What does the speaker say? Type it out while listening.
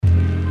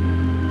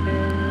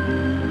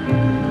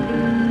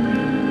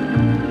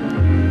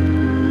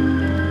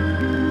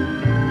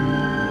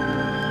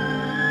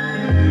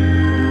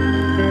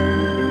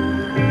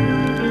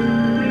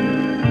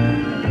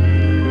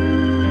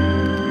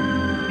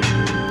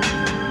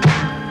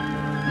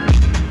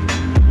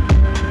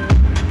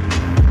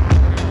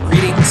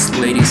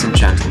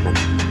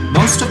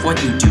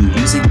what you do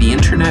using the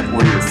internet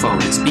or your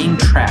phone is being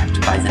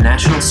tracked by the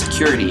National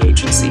Security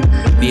Agency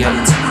via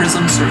its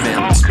PRISM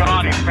surveillance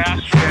program.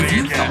 If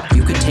you thought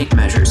you could take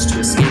measures to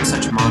escape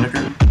such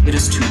monitoring, it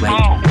is too late.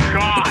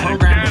 The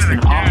program has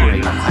been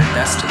operating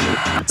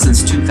clandestinely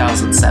since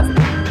 2007.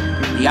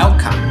 The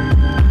outcome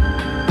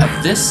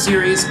of this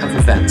series of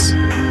events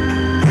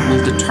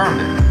will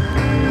determine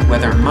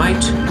whether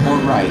might or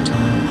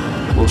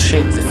right will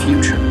shape the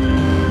future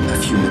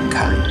of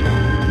humankind.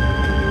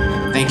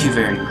 Thank you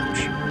very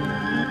much.